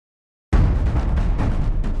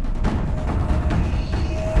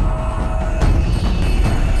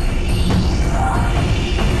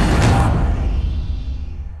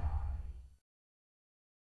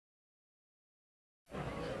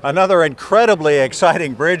Another incredibly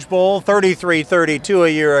exciting Bridge Bowl, 33-32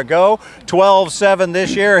 a year ago, 12-7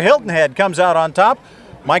 this year. Hilton Head comes out on top.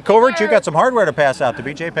 Mike Covert, you got some hardware to pass out to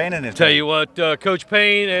B.J. Payne and his Tell you what, Coach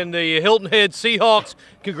Payne and the Hilton Head Seahawks,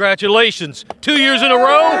 congratulations. 2 years in a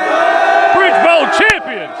row, Bridge Bowl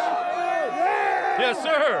champions. Yes,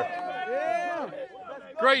 sir.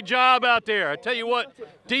 Great job out there. I tell you what,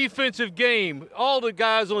 defensive game, all the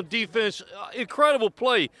guys on defense, incredible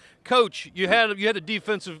play. Coach, you had a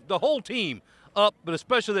defensive, the whole team up, but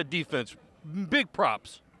especially that defense. Big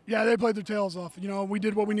props. Yeah, they played their tails off. You know, we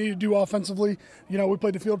did what we needed to do offensively. You know, we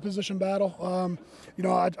played the field position battle. You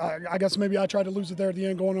know, I guess maybe I tried to lose it there at the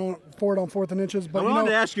end, going on forward on 4th and inches. But I wanted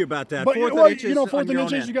to ask you about that. But 4th and inches, you know, 4th and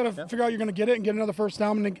inches, end. you got to figure out you're going to get it and get another first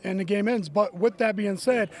down, and the game ends. But with that being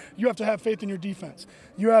said, you have to have faith in your defense.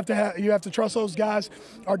 You have to trust those guys.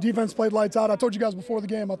 Our defense played lights out. I told you guys before the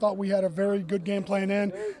game, I thought we had a very good game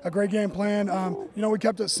plan a great game plan. You know, we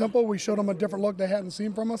kept it simple. We showed them a different look they hadn't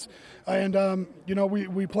seen from us, and you know,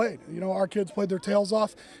 we played. You know, our kids played their tails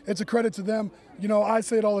off. It's a credit to them. You know, I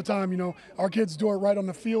say it all the time, you know, our kids do it right on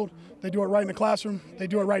the field. They do it right in the classroom. They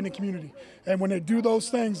do it right in the community. And when they do those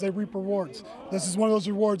things, they reap rewards. This is one of those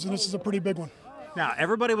rewards, and this is a pretty big one. Now,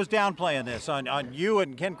 everybody was downplaying this on you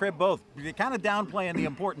and Ken Cribb both. You're kind of downplaying the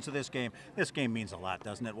importance of this game. This game means a lot,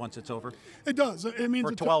 doesn't it, once it's over? It does. It means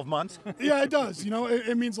for 12 months? Yeah, it does. You know,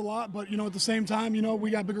 it means a lot. But, you know, at the same time, you know, we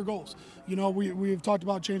got bigger goals. You know, we've talked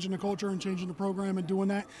about changing the culture and changing the program and doing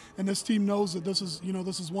that. And this team knows that this is, you know,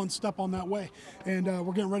 this is one step on that way. And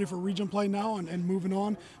we're getting ready for region play now and moving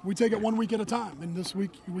on. We take it 1 week at a time. And this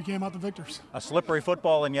week we came out the victors. A slippery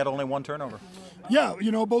football and yet only one turnover. Yeah,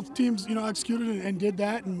 you know, both teams, you know, executed and did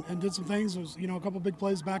that and did some things. There was, you know, a couple big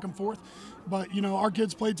plays back and forth. But, you know, our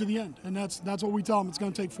kids played to the end. And that's what we tell them. It's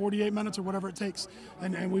going to take 48 minutes or whatever it takes.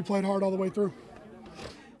 And we played hard all the way through.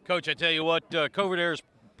 Coach, I tell you what, COVERT AIRE is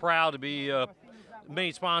proud to be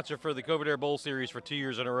main sponsor for the COVERT AIRE Bowl Series for 2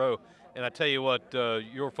 years in a row. And I tell you what,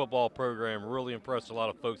 your football program really impressed a lot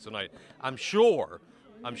of folks tonight. I'm sure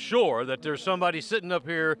that there's somebody sitting up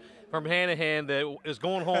here from Hanahan that is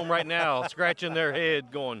going home right now, scratching their head,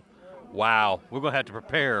 going, wow, we're going to have to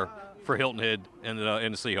prepare for Hilton Head and the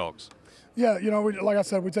Seahawks. Yeah, you know, like I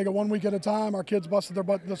said, we take it 1 week at a time. Our kids busted their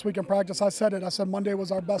butt this week in practice. I said it. I said Monday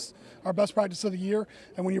was our best practice of the year.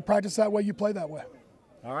 And when you practice that way, you play that way.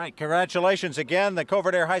 All right, congratulations again. The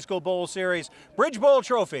COVERT AIRE High School Bowl Series Bridge Bowl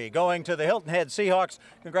Trophy going to the Hilton Head Seahawks.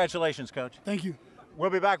 Congratulations, Coach. Thank you. We'll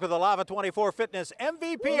be back with the Lava 24 Fitness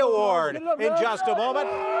MVP Award in just a moment.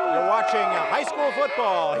 You're watching high school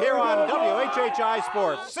football here on WHHI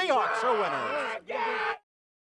Sports. Seahawks are winners.